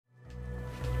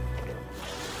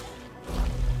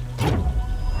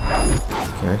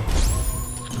Okay.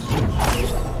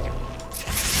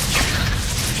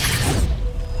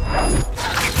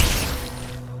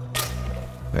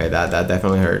 Okay, that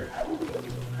definitely hurt.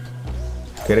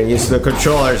 Getting used to the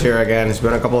controllers here again. It's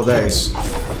been a couple of days.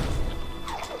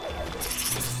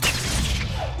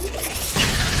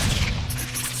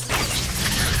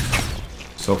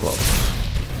 So close.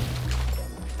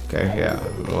 Okay, yeah,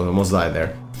 almost died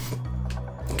there.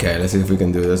 Okay, let's see if we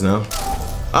can do this now.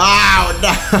 Oh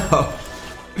no!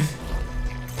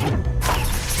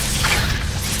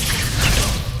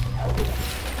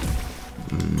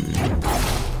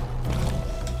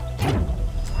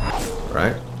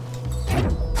 Right.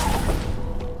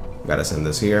 Gotta send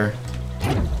this here.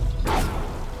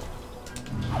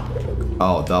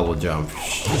 Oh, double jump.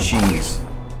 Jeez.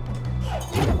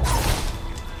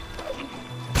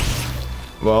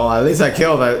 Well, at least I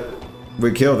killed it.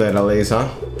 We killed it at least, huh?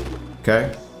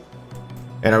 Okay.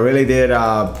 And I really did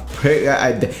I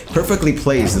perfectly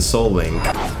placed the soul link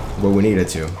where we needed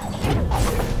to.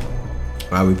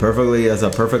 Wow, that's a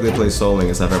perfectly placed soul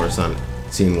link as I've ever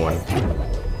seen one.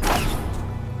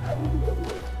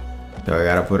 So I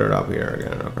gotta put it up here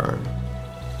again, okay.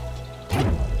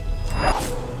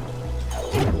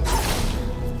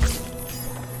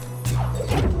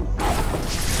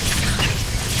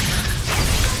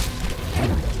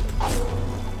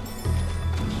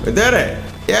 We did it!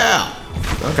 Yeah!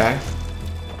 Okay.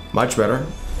 Much better.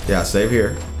 Yeah, save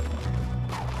here.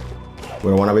 We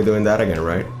don't want to be doing that again,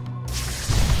 right?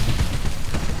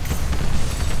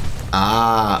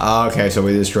 Ah, okay, so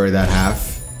we destroyed that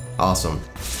half. Awesome.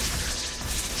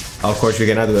 Of course, we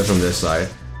cannot do it from this side.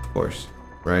 Of course,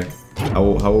 right? How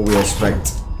would we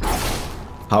expect?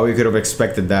 How we could have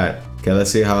expected that? Okay,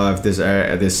 let's see how if this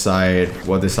side,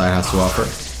 what this side has to offer.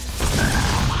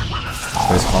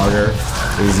 So it's harder,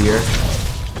 easier.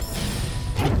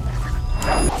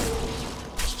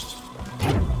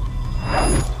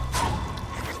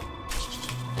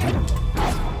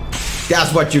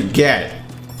 That's what you get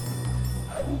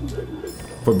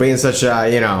for being such a,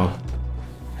 you know,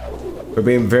 for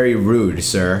being very rude,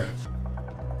 sir.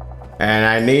 And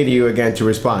I need you again to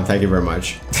respond. Thank you very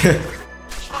much.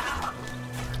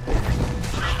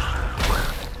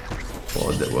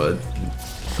 Well,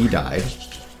 he died.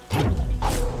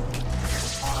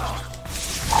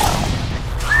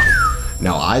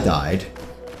 No, I died.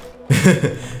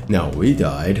 No, we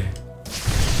died.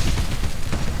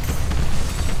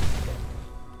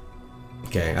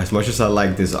 Okay, as much as I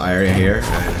like this area here and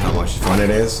how much fun it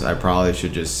is, I probably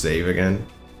should just save again.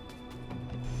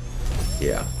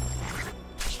 Yeah.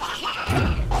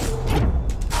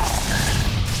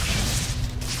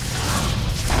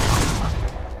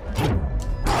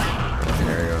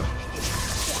 There we go.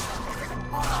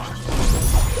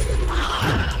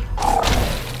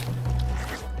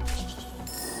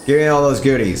 Give me all those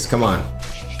goodies, come on.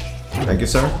 Thank you,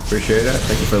 sir. Appreciate it.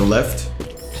 Thank you for the lift.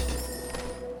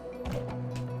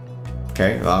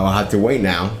 Okay, well, I'll have to wait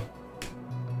now,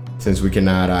 since we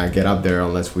cannot get up there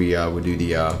unless we do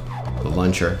the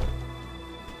launcher.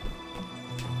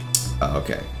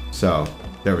 Okay, so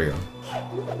there we go.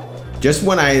 Just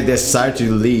when I decide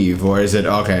to leave, or is it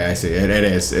okay? I see. It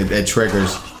is. It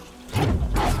triggers.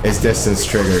 Its distance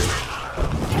triggered.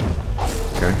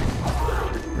 Okay,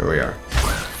 here we are.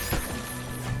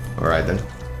 All right then.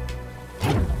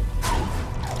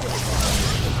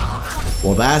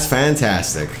 Well, that's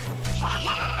fantastic.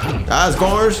 That's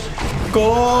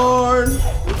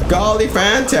golly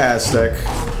fantastic.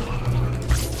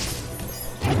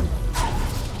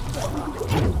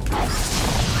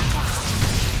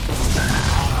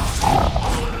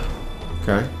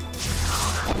 Okay.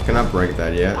 Cannot break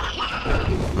that yet.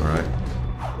 Alright.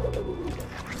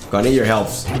 Gonna need your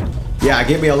helps. Yeah,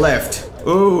 give me a lift.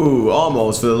 Ooh,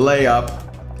 almost for the layup.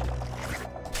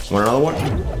 Want another one?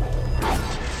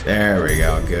 There we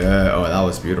go. Good. Oh, that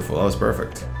was beautiful. That was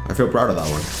perfect. I feel proud of that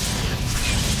one.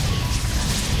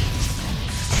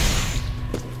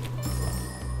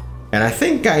 And I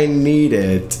think I need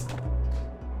it.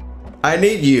 I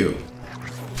need you.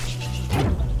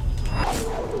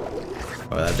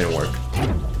 Oh, that didn't work.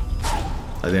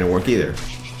 That didn't work either.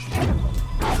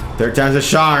 Third time's a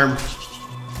charm.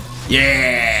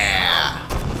 Yeah!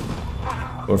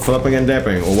 We're flipping and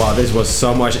dipping. Oh, wow, this was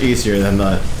so much easier than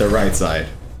the right side.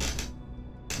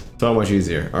 So much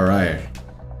easier. All right.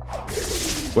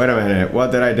 Wait a minute.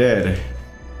 What did I did?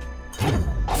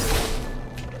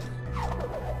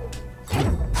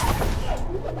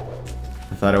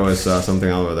 I thought it was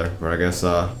something over there, but I guess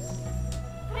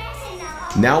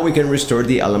now we can restore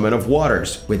the element of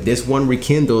waters. With this one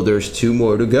rekindled, there's 2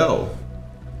 more to go.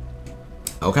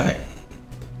 Okay.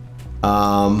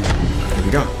 Here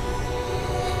we go.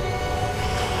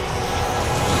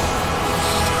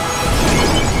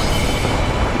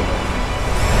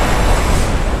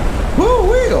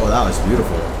 Woo-wee! Oh, that was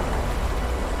beautiful.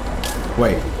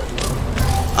 Wait.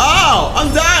 Oh! I'm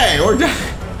dying! We're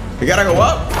dying! We gotta go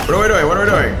up? What are we doing? What are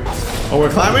we doing? Oh, we're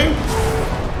climbing?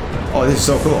 Oh, this is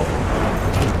so cool.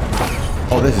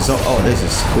 Oh, this is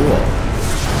cool.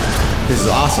 This is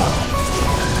awesome.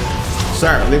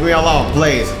 Sir, leave me alone,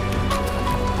 please.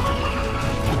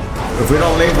 If we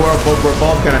don't leave, we're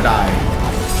both gonna die.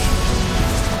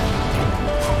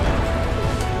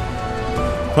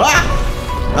 Ah!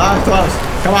 Ah, close.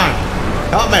 Come on.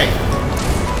 Help me.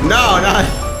 No,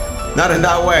 not in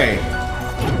that way.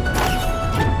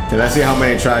 Okay, let's see how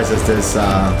many tries this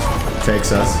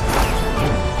takes us.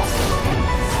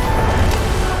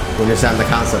 We understand the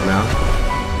concept now.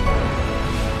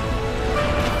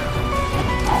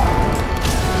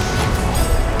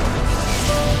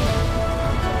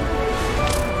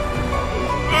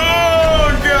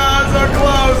 Oh God, so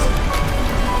close!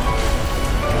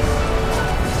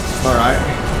 All right.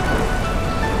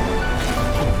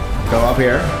 Go up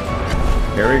here.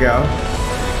 Here we go.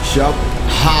 Jump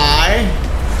high.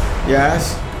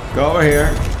 Yes. Go over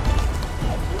here.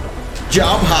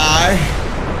 Jump high.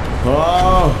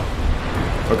 Oh.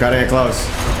 We're cutting it close.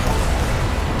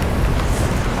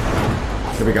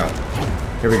 Here we go.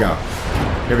 Here we go.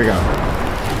 Here we go.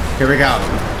 Here we go.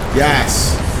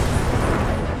 Yes.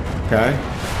 Okay.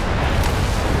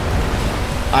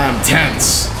 I am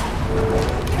tense.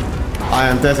 I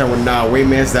am tense, and we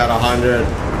missed that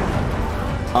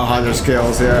 100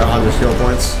 skills here, 100 skill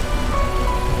points.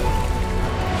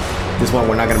 This one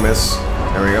we're not gonna miss.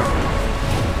 There we go.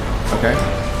 Okay.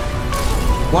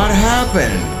 What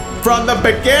happened? From the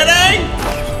beginning?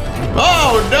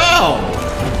 Oh no!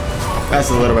 That's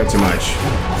a little bit too much.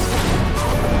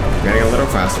 Getting a little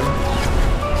faster.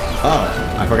 Oh,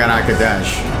 I forgot I could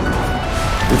dash.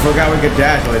 We forgot we could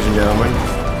dash, ladies and gentlemen.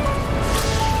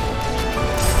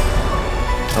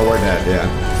 Oh, we're dead, yeah.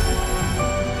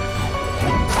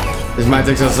 This might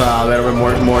take us a little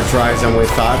bit more tries than we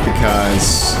thought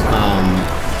because,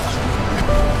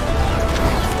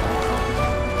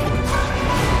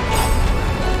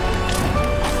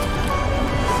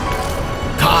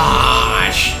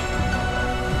 gosh!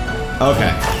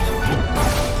 Okay.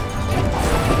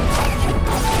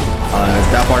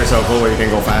 That part is so cool where you can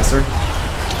go faster.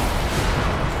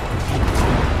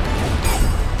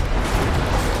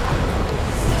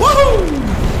 Woohoo!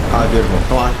 Oh, beautiful.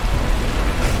 Come on.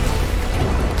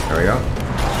 There we go.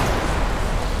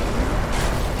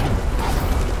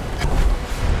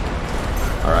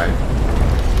 All right.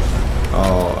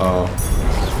 Oh.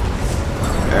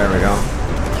 There we go.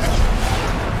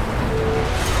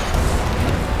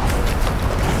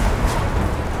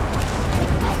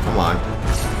 Come on.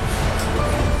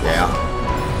 Yeah.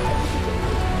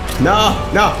 No.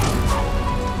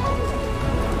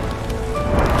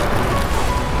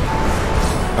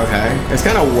 Okay. It's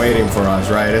kind of waiting for us,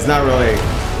 right? It's not really...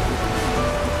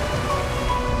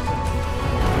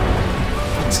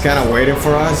 It's kind of waiting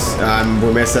for us.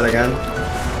 We missed it again.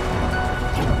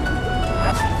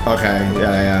 Okay,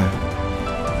 yeah.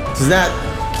 So that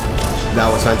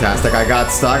was fantastic. I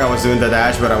got stuck. I was doing the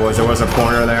dash, but there was a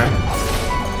corner there.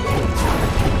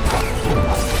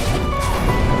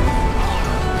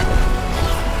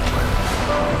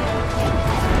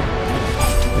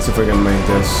 Let's see if we can make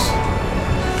this.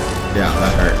 Yeah,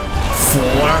 that hurt. 4?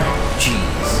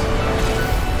 Jeez.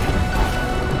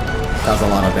 That's a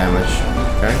lot of damage.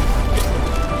 Okay.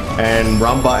 And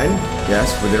run button.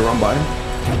 Yes, we did run button.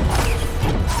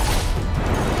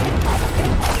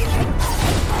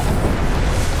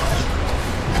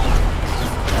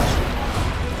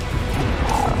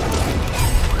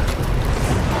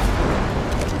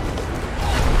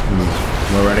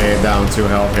 We're already down 2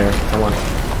 health here. Come on.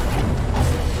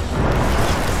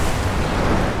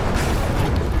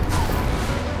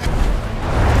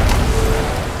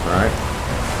 Alright.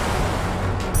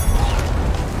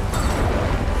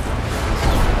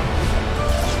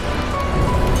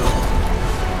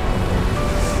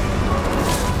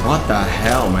 What the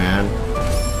hell, man?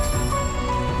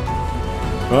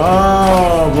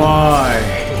 Oh boy.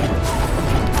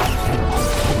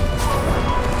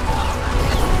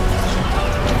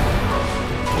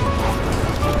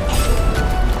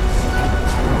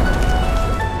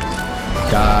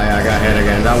 I got hit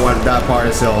again. That part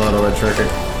is still a little bit tricky.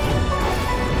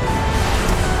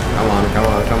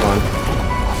 Come on.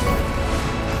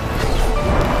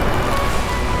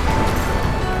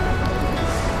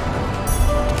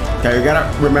 Okay, you gotta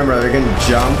remember that we can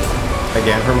jump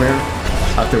again from here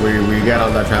after we get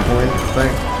on that trampoline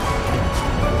thing.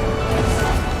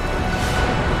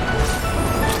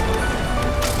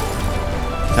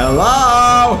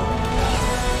 Hello?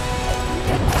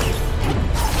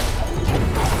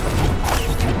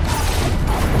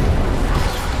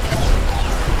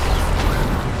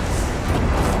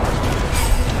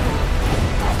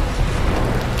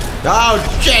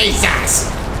 Oh, Jesus!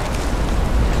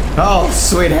 Oh,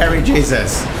 sweet hairy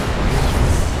Jesus.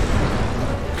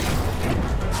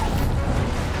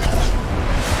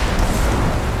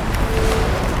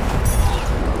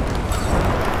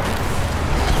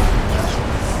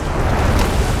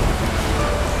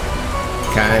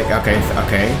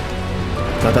 Okay.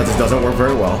 Thought that this doesn't work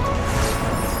very well.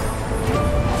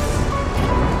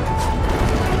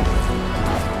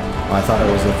 Oh, I thought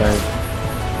it was the thing.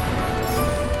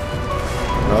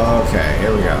 Okay,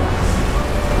 here we go.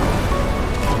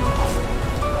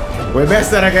 We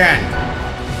missed it again!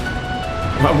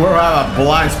 But we're at a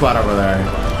blind spot over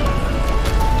there.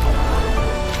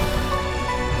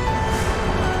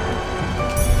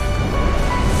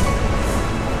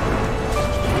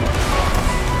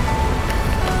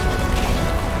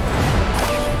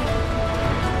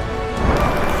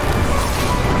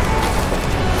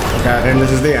 Okay, then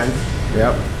this is the end.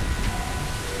 Yep.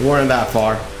 We weren't that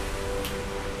far.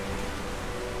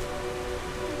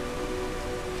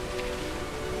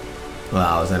 Well,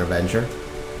 that was an adventure.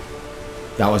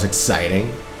 That was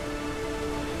exciting.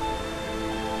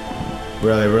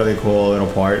 Really, really cool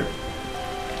little part.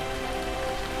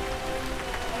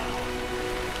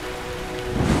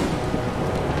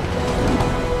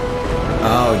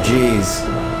 Oh, jeez.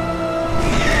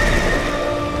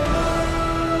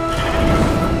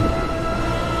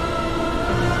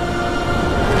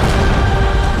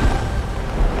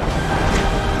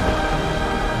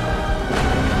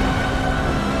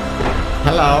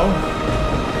 Hello.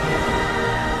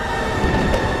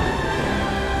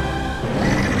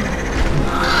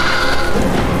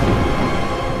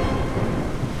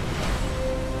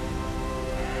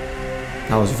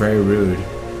 That was very rude.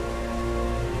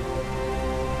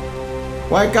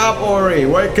 Wake up, Ori!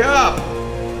 Wake up!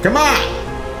 Come on!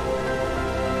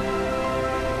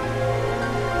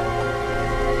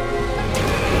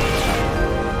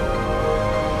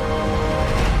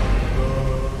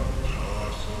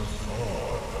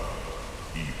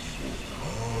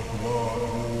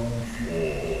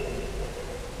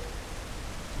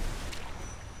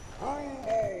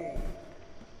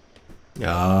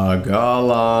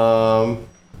 Golem.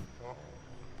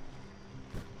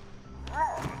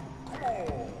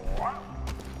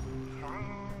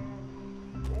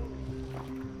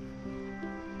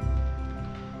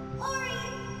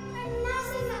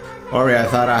 Ori, I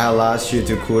thought I had lost you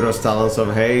to Kuro's talents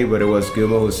of hay, but it was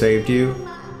Guma who saved you,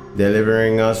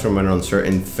 delivering us from an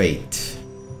uncertain fate.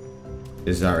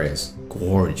 This area is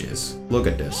gorgeous. Look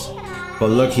at this. But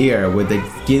look here, with the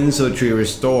Ginso tree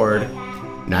restored,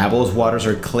 Nibel's waters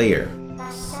are clear.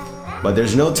 But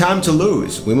there's no time to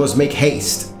lose. We must make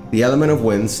haste. The element of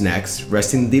winds next,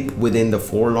 resting deep within the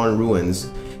forlorn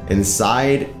ruins,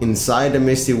 inside the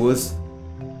misty woods,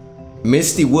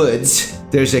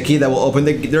 there's a key that will open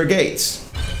their gates.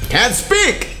 Can't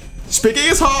speak! Speaking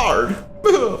is hard!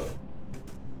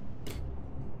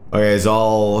 Okay, it's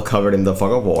all covered in the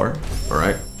fog of war.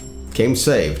 Alright. Came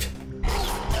saved.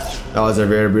 That was a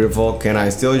very beautiful. Can I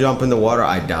still jump in the water?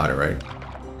 I doubt it, right?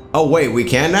 Oh wait, we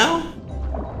can now?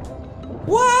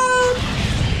 What?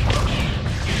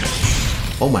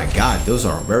 Oh my god, those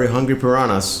are very hungry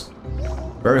piranhas.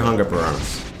 Very hungry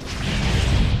piranhas.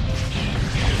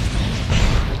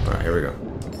 Alright, here we go.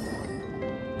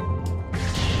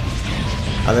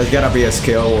 And there's gotta be a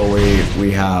skill where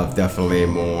we have definitely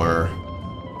more.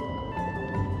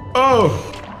 Oh!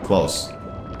 Close.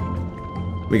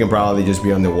 We can probably just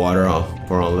be on the water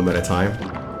for an unlimited time.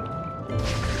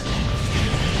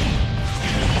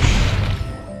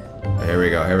 Here we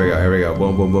go, here we go, here we go.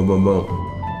 Boom, boom, boom, boom, boom.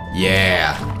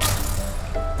 Yeah.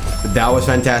 That was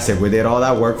fantastic. We did all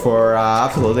that work for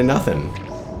absolutely nothing.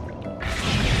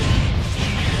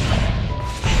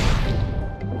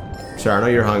 Sure, I know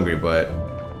you're hungry, but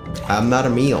I'm not a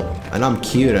meal. And I'm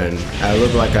cute and I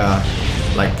look like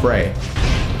prey.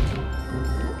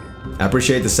 I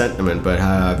appreciate the sentiment, but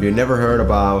have you never heard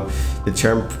about the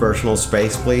term personal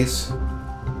space, please?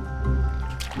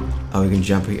 Oh, we can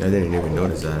jump here. I didn't even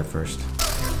notice that at first.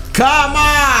 Come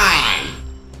on!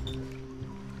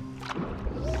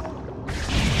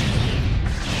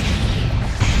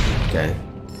 Okay.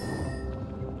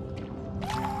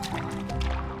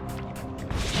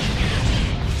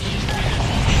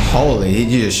 Holy, he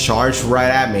just charged right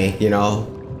at me, you know.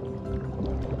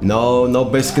 No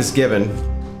biscuits given.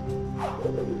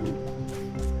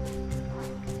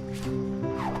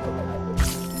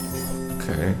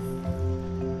 Okay.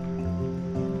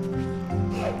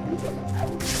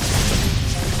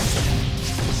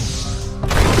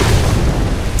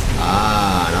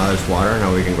 charged water.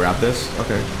 Now we can grab this.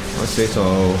 Okay, let's see.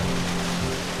 So,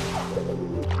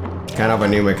 kind of a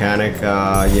new mechanic,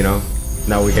 you know.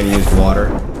 Now we can use water.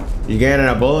 You get an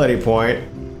ability point.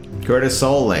 Create a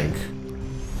soul link.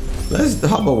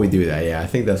 How about we do that? Yeah, I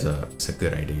think that's a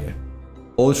good idea.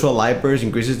 Ultra light burst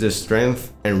increases the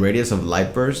strength and radius of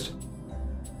light burst.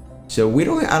 So I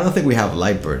don't think we have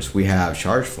light burst. We have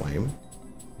charge flame.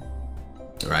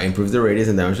 Alright, improves the radius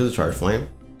and damage to the charge flame.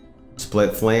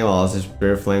 Split flame allows the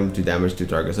spirit flame to damage 2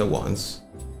 targets at once.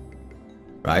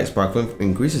 Right, spark flame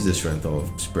increases the strength of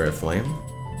spirit flame.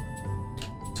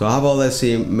 So how about, let's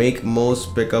see, make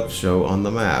most pickups show on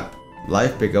the map.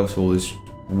 Life pickups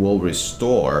will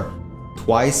restore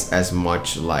twice as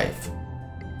much life.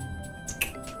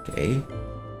 Okay.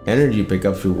 Energy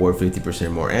pickups reward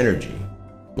 50% more energy.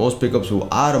 Most pickups will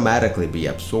automatically be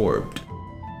absorbed.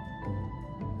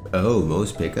 Oh,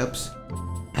 most pickups?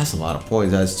 That's a lot of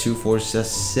points. That's 2, 4,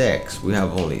 6. We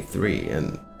have only 3,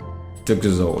 and it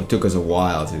took us a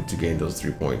while to gain those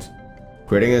 3 points.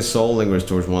 Creating a soul link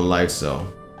restores 1 life cell.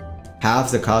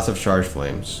 Halves the cost of charge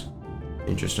flames.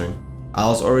 Interesting.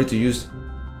 Allows Ori to use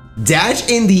dash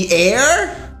in the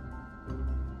air?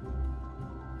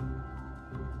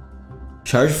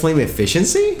 Charge flame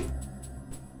efficiency?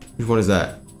 Which one is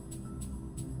that?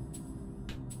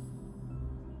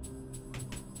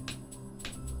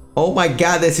 Oh my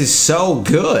god, this is so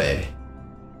good.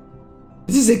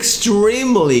 This is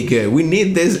extremely good. We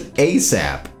need this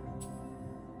ASAP.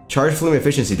 Charge flame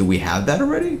efficiency. Do we have that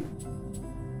already?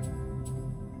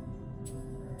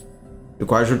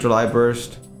 Requires ultra light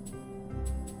burst.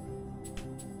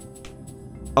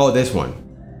 Oh, this one.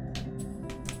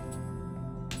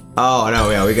 Oh no,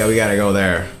 yeah, we gotta go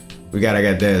there. We gotta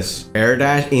get this. Air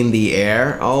dash in the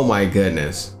air. Oh my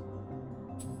goodness.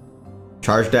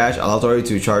 Charge dash allows Ori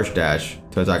to charge dash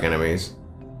to attack enemies.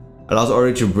 Allows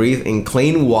Ori to breathe in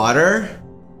clean water.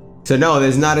 So no,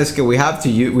 there's not a skill. We have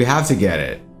to get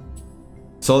it.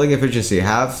 Soul Link efficiency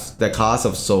halves the cost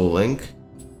of Soul Link.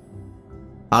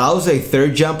 Allows a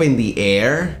third jump in the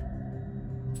air.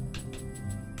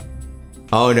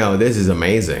 Oh no, this is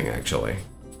amazing actually.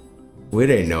 We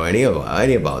didn't know any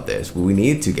about this. We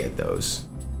need to get those.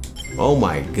 Oh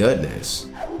my goodness.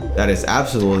 That is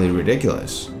absolutely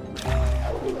ridiculous.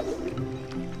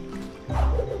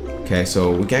 Okay,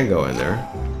 so we can't go in there.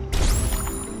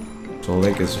 So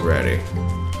Link is ready.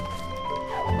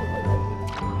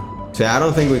 See, I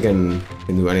don't think we can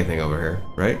do anything over here,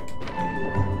 right?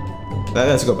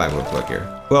 Let's go back real quick here.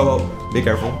 Whoa, whoa, be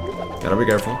careful. Gotta be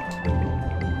careful.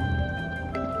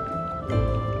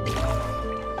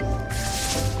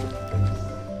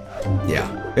 Yeah,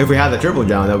 if we had the triple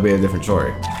jump, that would be a different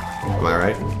story. Am I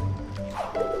right?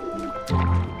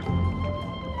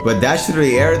 But dash through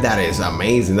the air, that is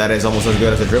amazing. That is almost as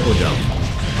good as a triple jump.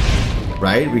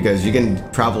 Right? Because you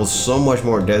can travel so much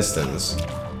more distance.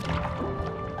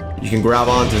 You can grab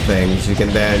onto things. You can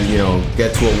then, you know,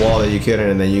 get to a wall that you couldn't,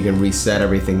 and then you can reset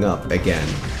everything up again.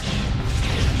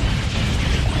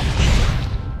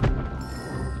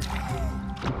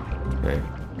 Okay,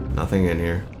 nothing in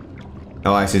here.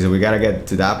 Oh, I see. So we gotta get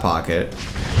to that pocket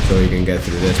so we can get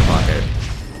through this pocket.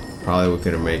 Probably we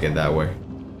couldn't make it that way.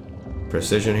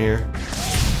 Precision here.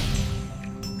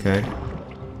 Okay.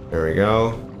 There we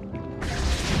go.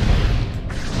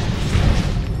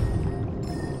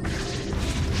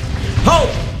 Oh!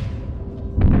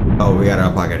 Oh, we got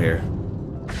our pocket here.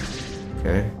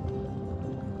 Okay.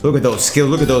 Look at those skills.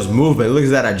 Look at those movements. Look at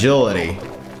that agility.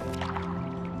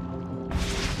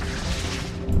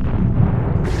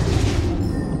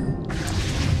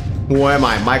 Who am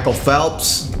I? Michael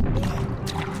Phelps?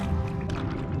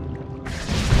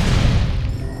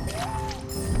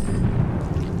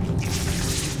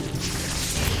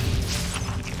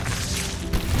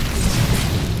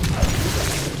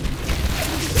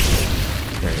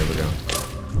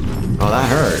 Oh, that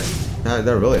hurt.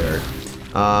 That really hurt.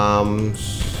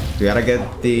 We gotta get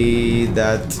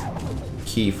that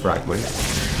key fragment.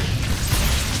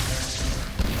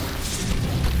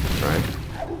 Right.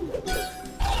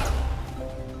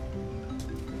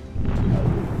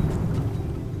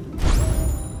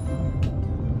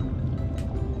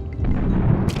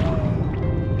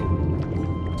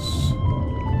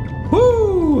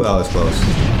 Woo! That was close.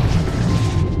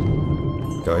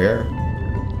 Go here.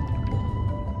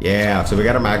 Yeah, so we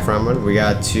got a mag fragment. We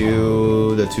got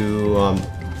two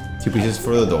pieces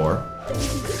for the door.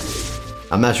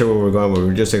 I'm not sure where we're going, but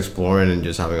we're just exploring and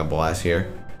just having a blast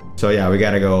here. So yeah, we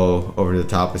gotta go over to the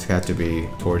top. It's got to be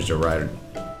towards the right,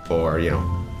 or you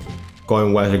know,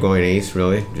 going west or going east.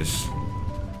 Really, just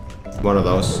one of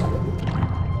those.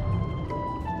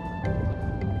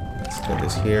 Let's get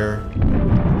this here.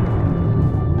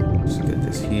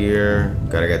 is here.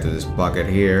 Gotta get to this bucket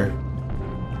here.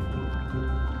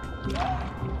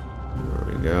 There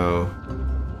we go.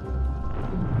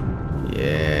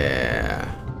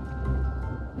 Yeah.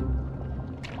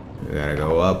 We gotta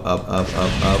go up, up, up,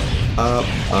 up, up, up,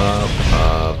 up,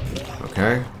 up.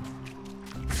 Okay.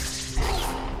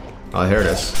 Oh, here it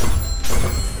is.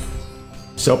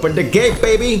 Let's open the gate,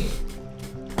 baby!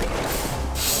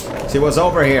 See what's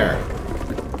over here.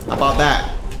 How about that?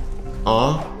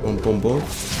 Boom, boom, boom.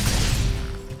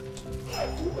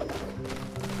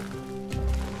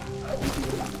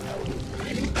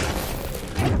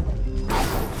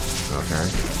 Okay.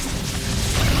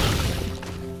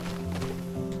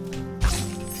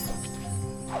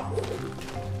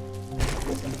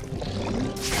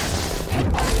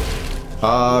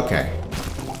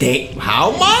 Okay.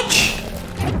 How much?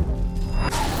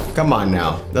 Come on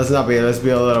now. Let's be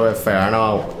a little bit fair. I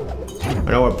know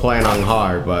we're playing on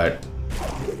hard, but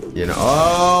you know.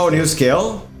 Oh, new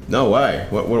skill? No way.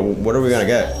 What are we gonna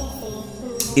get?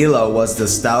 Elo was the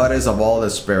stoutest of all the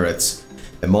spirits,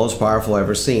 the most powerful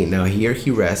ever seen. Now here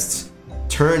he rests,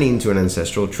 turning into an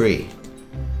ancestral tree.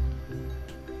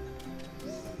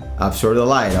 Absorb the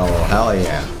light. Oh, hell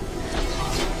yeah.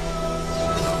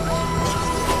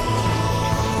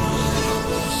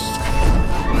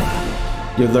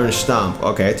 You learn Stomp.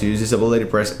 Okay, to use this ability,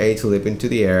 press A to leap into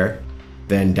the air,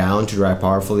 then down to drive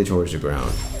powerfully towards the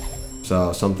ground.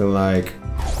 So something like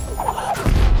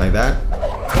that.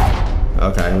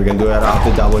 Okay, we can do that off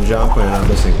the double jump and on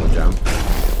the single jump.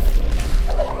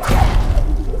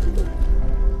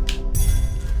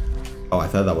 Oh, I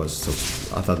thought that was.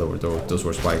 I thought those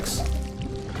were spikes.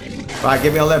 Alright,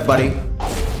 give me a lift, buddy.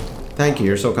 Thank you.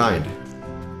 You're so kind.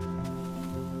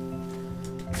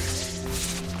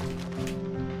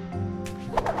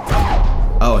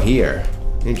 Oh, here.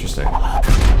 Interesting.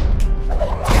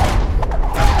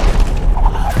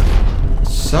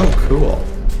 So cool.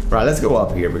 Right, let's go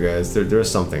up here because there's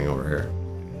something over here.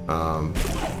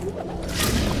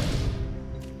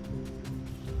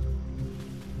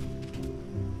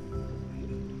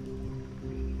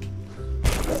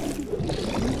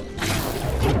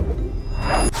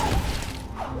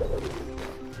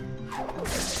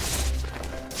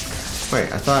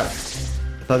 Wait, I thought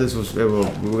this was we were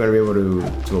gonna be able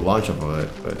to launch off of it,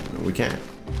 but we can't.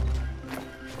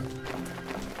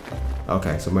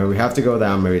 Okay, so maybe we have to go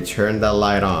down, maybe turn that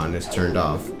light on, it's turned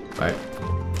off, right?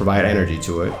 Provide energy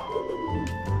to it.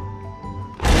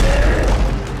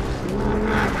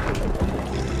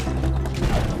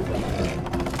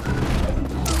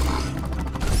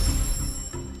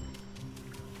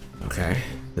 Okay,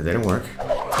 that didn't work.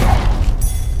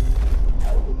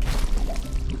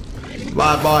 Come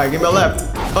on, boy, give me a lift.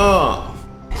 Oh,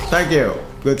 thank you.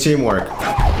 Good teamwork.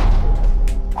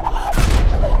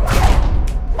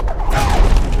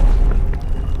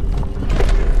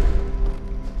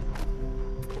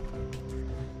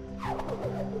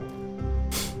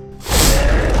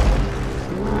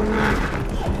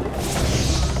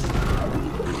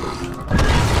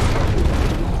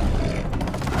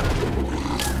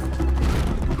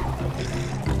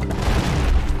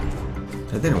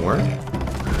 That didn't work.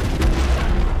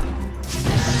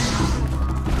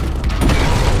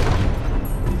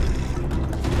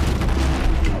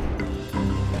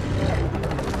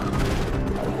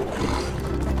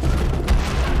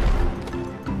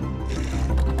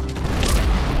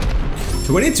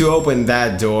 So we need to open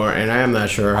that door, and I am not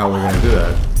sure how we're gonna do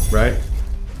that, right?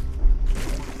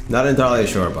 Not entirely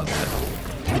sure about that.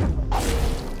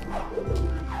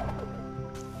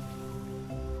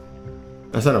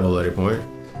 That's not a ability point.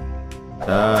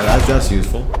 That's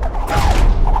useful.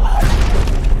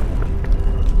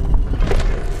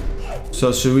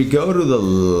 So should we go to the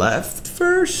left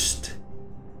first?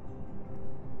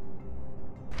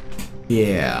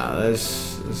 Yeah, let's...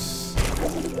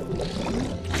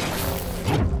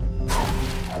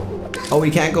 Oh, we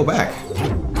can't go back.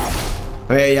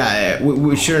 Oh, yeah,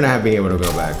 we shouldn't have been able to go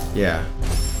back. Yeah.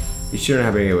 We shouldn't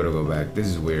have been able to go back. This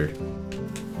is weird.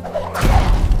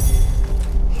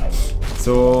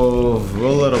 So, we're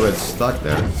a little bit stuck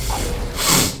there.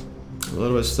 A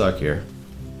little bit stuck here.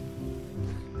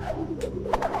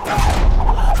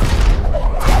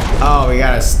 Oh, we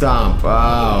gotta stomp. Oh,